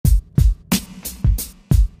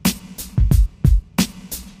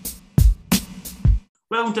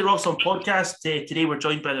Welcome to the Rocks On podcast. Today we're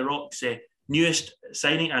joined by the Rocks' newest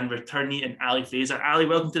signing and returnee in Ali Fraser. Ali,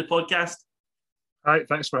 welcome to the podcast. Hi,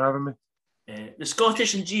 thanks for having me. The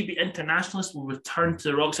Scottish and GB internationalist will return to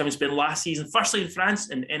the Rocks, having spent last season firstly in France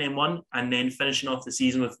in NM1 and then finishing off the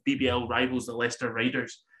season with BBL rivals the Leicester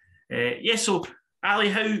Riders. So Ali,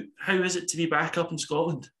 how is it to be back up in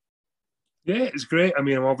Scotland? Yeah, it's great. I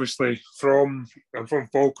mean, I'm from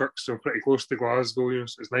Falkirk, so pretty close to Glasgow.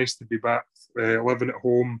 So it's nice to be back living at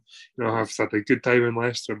home. I've had a good time in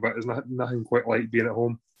Leicester, but there's nothing quite like being at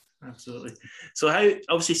home. Absolutely. So how,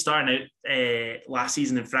 obviously starting out last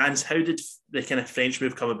season in France, how did the kind of French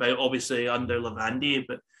move come about? Obviously under Lavande,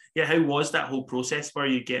 but yeah, how was that whole process for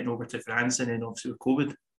you getting over to France and then obviously with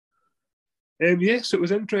COVID? Yes, it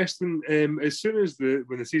was interesting. As soon as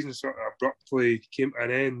when the season sort of abruptly came to an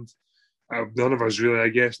end, none of us really, I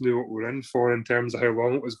guess, knew what we were in for in terms of how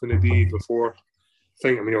long it was going to be before.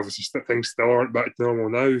 Obviously things still aren't back to normal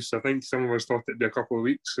now, so I think some of us thought it'd be a couple of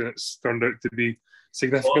weeks, and it's turned out to be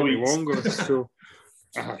significantly longer. So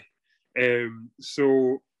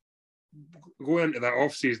going into that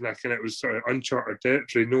off season, it was sort of uncharted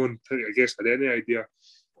territory. No one, I guess, had any idea.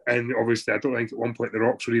 And obviously, I don't think at one point the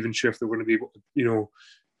Rocks were even sure if they were going to be able to,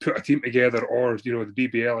 put a team together, or the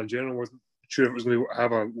BBL in general wasn't sure if it was going to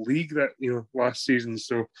have a league that last season.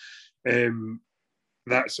 So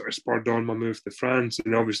that sort of spurred on my move to France,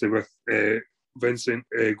 and obviously with Vincent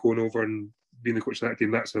going over and being the coach of that team,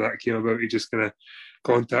 that's how that came about. He just kind of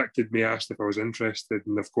contacted me, asked if I was interested,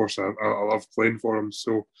 and of course I love playing for him.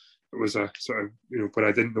 So it was a sort of but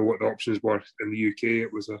I didn't know what the options were in the UK.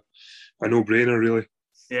 It was a no-brainer, really.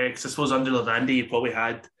 Yeah, because I suppose under Lavande you probably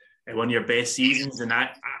had one of your best seasons, and I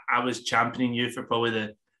was championing you for probably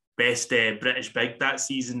the best British big that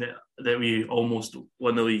season that we almost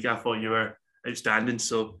won the league. I thought you were outstanding.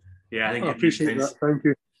 So yeah, I think I appreciate that. Thank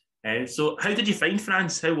you. So how did you find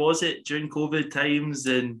France? How was it during COVID times?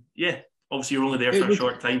 And yeah, obviously you were only there for a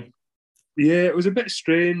short time. Yeah, it was a bit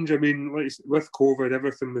strange. I mean, like with COVID,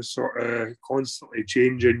 everything was sort of constantly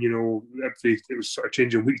changing. It was sort of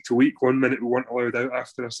changing week to week. 1 minute we weren't allowed out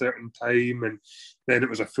after a certain time, and then it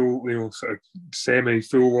was a full, sort of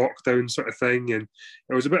semi-full lockdown sort of thing. And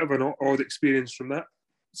it was a bit of an odd experience from that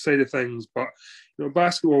side of things. But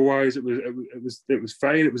basketball-wise, it was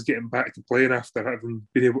fine. It was getting back to playing after having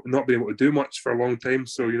not been able to do much for a long time.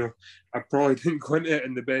 So I probably didn't go into it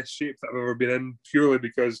in the best shape that I've ever been in, purely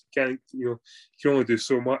because you can only do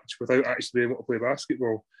so much without actually being able to play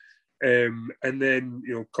basketball. And then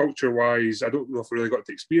culture-wise, I don't know if I really got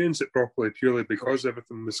to experience it properly, purely because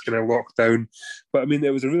everything was kind of locked down. But I mean,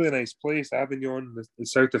 it was a really nice place, Avignon, the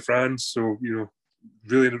south of France. So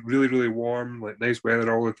really, really, really warm, like nice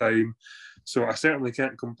weather all the time. So I certainly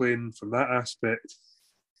can't complain from that aspect.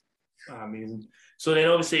 Amazing. So then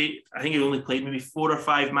obviously, I think you only played maybe 4 or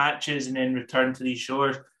 5 matches and then returned to these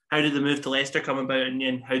shores. How did the move to Leicester come about, and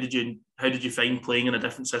then how did you find playing in a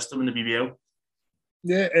different system in the BBL?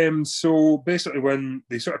 Yeah, so basically when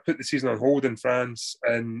they sort of put the season on hold in France,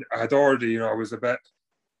 and I had already, I was a bit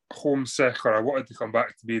homesick, or I wanted to come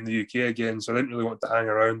back to be in the UK again, so I didn't really want to hang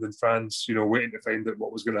around in France, waiting to find out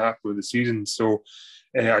what was going to happen with the season. So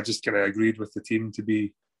I just kind of agreed with the team to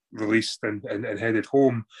be released and headed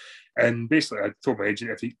home. And basically I told my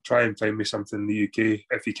agent, if he try and find me something in the UK,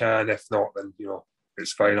 if he can. If not, then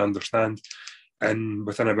it's fine, I understand. And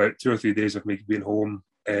within about 2 or 3 days of me being home,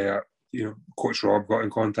 Coach Rob got in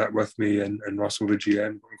contact with me, and Russell, the GM,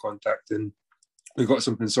 got in contact, and we got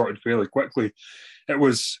something sorted fairly quickly. It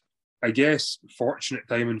was, I guess, fortunate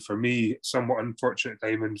timing for me, somewhat unfortunate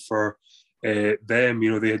timing for them.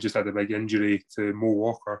 They had just had a big injury to Mo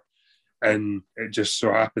Walker, and it just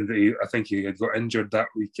so happened that I think he had got injured that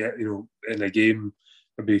weekend, in a game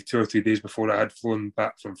maybe 2 or 3 days before I had flown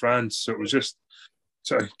back from France. So it was just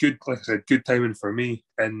sort of good, like I said, good timing for me,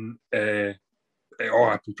 and it all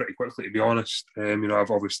happened pretty quickly, to be honest.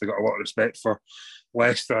 I've obviously got a lot of respect for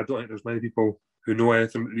Leicester. I don't think there's many people who know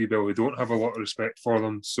anything about the BBL who don't have a lot of respect for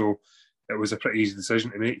them. So it was a pretty easy decision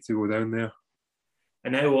to make to go down there.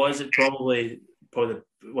 And how was it? Probably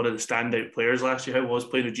one of the standout players last year. How was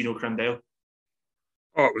playing with Gino Crandell?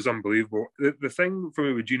 Oh, it was unbelievable. The thing for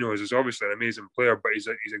me with Gino is he's obviously an amazing player, but he's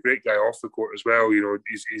a great guy off the court as well.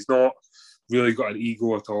 He's not really got an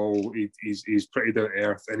ego at all. He's pretty down to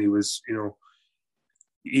earth, and he was,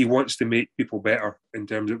 he wants to make people better in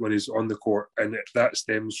terms of when he's on the court, and that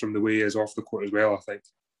stems from the way he is off the court as well, I think.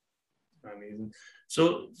 Amazing.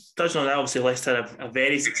 So, touching on that, obviously Leicester had a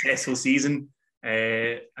very successful season,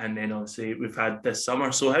 and then obviously we've had this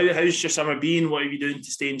summer. So how's your summer been? What are you doing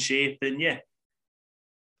to stay in shape? And yeah.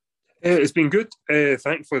 It's been good.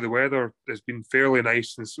 Thankfully, the weather has been fairly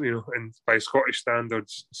nice, and and by Scottish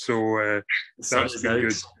standards, so The sun that's is been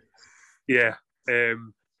good. out. Yeah,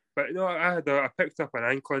 but no, I picked up an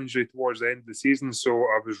ankle injury towards the end of the season, so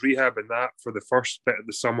I was rehabbing that for the first bit of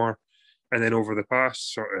the summer, and then over the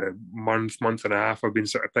past sort of month and a half, I've been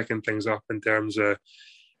sort of picking things up in terms of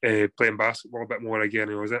playing basketball a bit more again.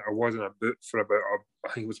 I was in a boot for about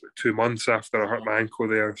I think it was about 2 months after I hurt my ankle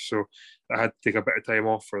there, so I had to take a bit of time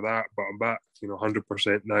off for that. But I'm back,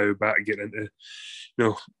 100% now, back getting into, you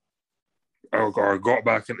know, I got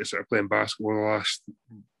back into sort of playing basketball the last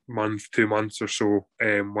month, 2 months or so.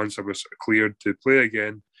 Once I was sort of cleared to play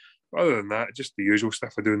again. But other than that, just the usual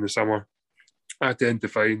stuff I do in the summer. I tend to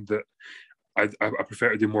find that I prefer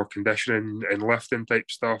to do more conditioning and lifting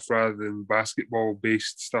type stuff rather than basketball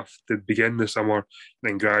based stuff to begin the summer,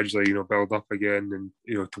 then gradually, build up again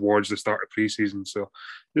and, towards the start of preseason. So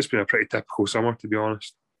it's been a pretty typical summer, to be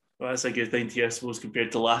honest. Well, that's a good thing to hear, I suppose,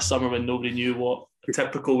 compared to last summer when nobody knew what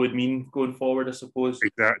typical would mean going forward, I suppose.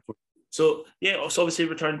 Exactly. So, yeah, so obviously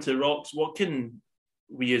return to Rocks. What can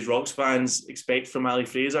we as Rocks fans expect from Ali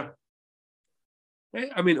Fraser?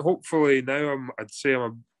 I mean, hopefully now I'd say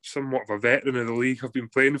I'm somewhat of a veteran of the league. I've been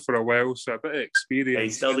playing for a while, so a bit of Yeah, he's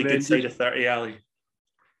experience. still the And good then side of 30, Ali.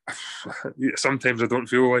 sometimes I don't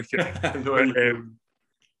feel like it. No,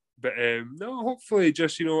 But no, hopefully,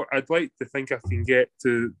 just I'd like to think I can get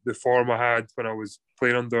to the form I had when I was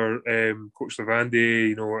playing under Coach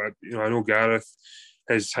Lavande. I know Gareth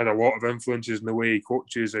has had a lot of influences in the way he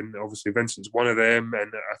coaches, and obviously Vincent's one of them.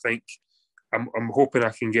 And I think I'm hoping I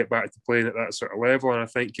can get back to playing at that sort of level. And I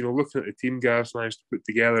think looking at the team Gareth's managed to put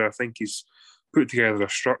together, I think he's put together a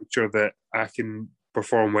structure that I can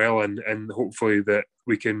perform well in, and hopefully that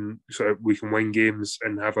we can win games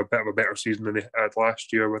and have a bit of a better season than they had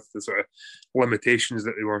last year with the sort of limitations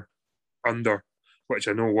that they were under, which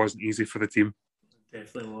I know wasn't easy for the team.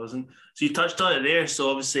 definitely wasn't. So you touched on it there. So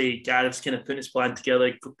obviously Gareth's kind of putting his plan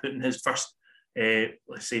together, putting his first,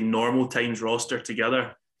 let's say, normal times roster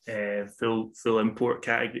together. Full import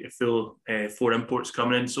category, full 4 imports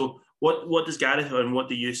coming in. So what does Gareth and what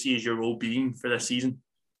do you see as your role being for this season?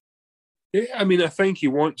 Yeah, I mean, I think he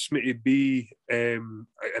wants me to be in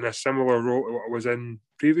a similar role to what I was in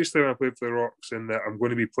previously when I played for the Rocks, and that I'm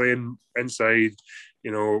going to be playing inside,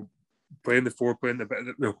 playing the 4, playing the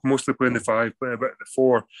bit, mostly playing the 5, playing a bit of the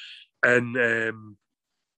 4, and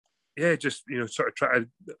yeah, just sort of try to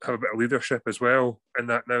have a bit of leadership as well. And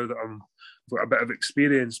that now that I've got a bit of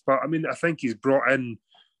experience, but I mean, I think he's brought in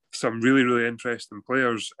some really, really interesting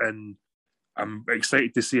players, and I'm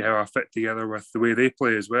excited to see how I fit together with the way they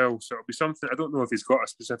play as well. So it'll be something. I don't know if he's got a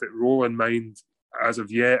specific role in mind as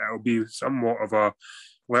of yet. It'll be somewhat of a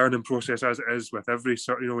learning process, as it is with every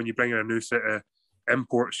sort. When you bring in a new set of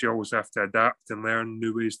imports, you always have to adapt and learn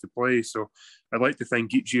new ways to play. So I'd like to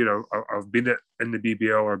think each year I've been in the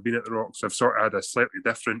BBL or been at the Rocks, I've sort of had a slightly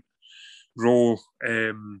different role.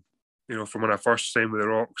 From when I first signed with the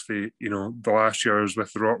Rocks, the last year I was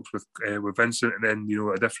with the Rocks with Vincent, and then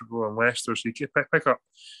a different role in Leicester. So you can pick up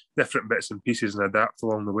different bits and pieces and adapt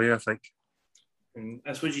along the way, I think. And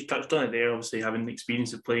I suppose you touched on it there, obviously having the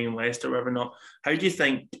experience of playing in Leicester, whatever or not. How do you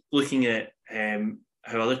think, looking at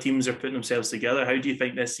how other teams are putting themselves together, how do you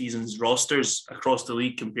think this season's rosters across the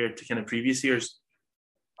league compared to kind of previous years?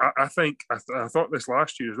 I think I thought this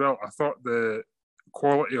last year as well. I thought the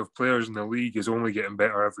quality of players in the league is only getting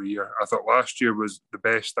better every year. I thought last year was the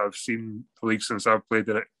best I've seen the league since I've played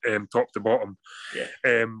in it, top to bottom.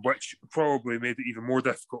 Yeah. Which probably made it even more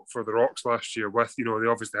difficult for the Rocks last year. With they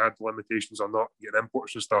obviously had limitations on not getting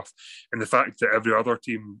imports and stuff, and the fact that every other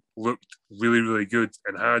team looked really, really good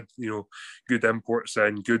and had good imports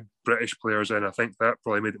and good British players in. I think that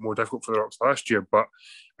probably made it more difficult for the Rocks last year. But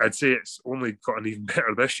I'd say it's only gotten even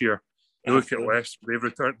better this year. You look at Leicester;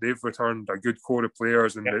 they've returned a good core of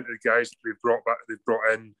players, and the guys they've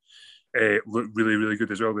brought in look really, really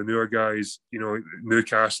good as well. The newer guys,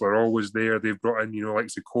 Newcastle are always there. They've brought in, like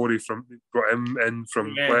Corey brought him in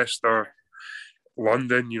from Leicester.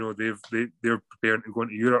 London, they're preparing to go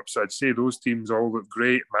into Europe. So I'd say those teams all look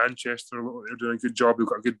great. Manchester, they're doing a good job. They've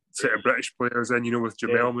got a good set of British players in, with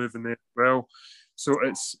Jamel moving there as well. So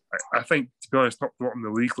I think, to be honest, top to bottom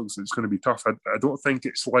the league looks it's going to be tough. I don't think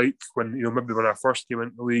it's like when, maybe when I first came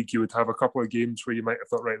into the league, you would have a couple of games where you might have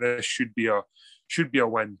thought, right, this should be a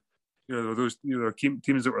win. Those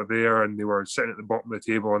teams that were there and they were sitting at the bottom of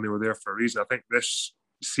the table and they were there for a reason. I think this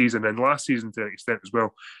season and last season to an extent as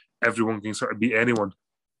well, everyone can sort of beat anyone.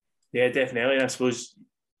 Yeah, definitely. And I suppose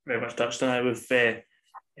very much touched on it with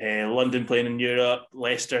London playing in Europe,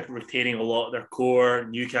 Leicester retaining a lot of their core,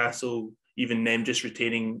 Newcastle, even them just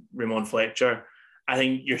retaining Ramon Fletcher. I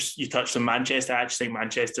think you touched on Manchester. I actually think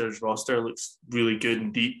Manchester's roster looks really good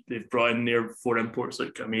and deep. They've brought in their 4 imports,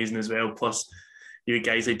 look amazing as well. Plus, you had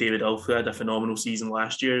guys like David Alf, who had a phenomenal season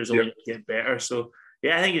last year. It's only going to get better. So,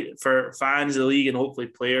 yeah, I think for fans of the league and hopefully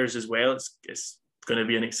players as well, it's going to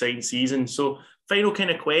be an exciting season. So, final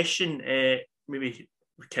kind of question, maybe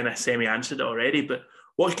we kind of semi-answered it already, but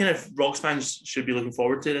what kind of Rocks fans should be looking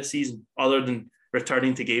forward to this season, other than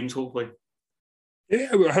returning to games, hopefully?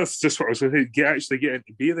 Yeah, well, that's just what I was going to actually get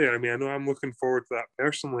to be there. I mean, I know I'm looking forward to that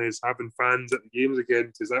personally, is having fans at the games again,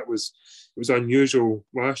 because it was unusual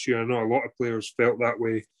last year. I know a lot of players felt that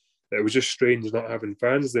way. It was just strange not having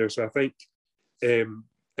fans there. So I think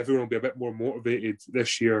everyone will be a bit more motivated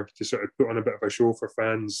this year to sort of put on a bit of a show for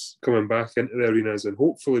fans coming back into the arenas, and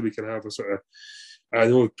hopefully we can have a sort of, I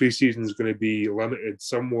know pre-season is going to be limited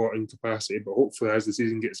somewhat in capacity, but hopefully as the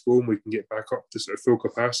season gets going, we can get back up to sort of full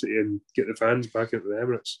capacity and get the fans back into the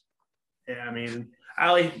Emirates. Yeah, amazing.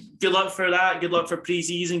 Ali, good luck for that. Good luck for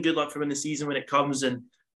pre-season. Good luck for when the season when it comes, and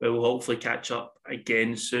we will hopefully catch up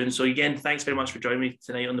again soon. So again, thanks very much for joining me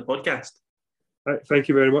tonight on the podcast. Right, thank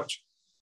you very much.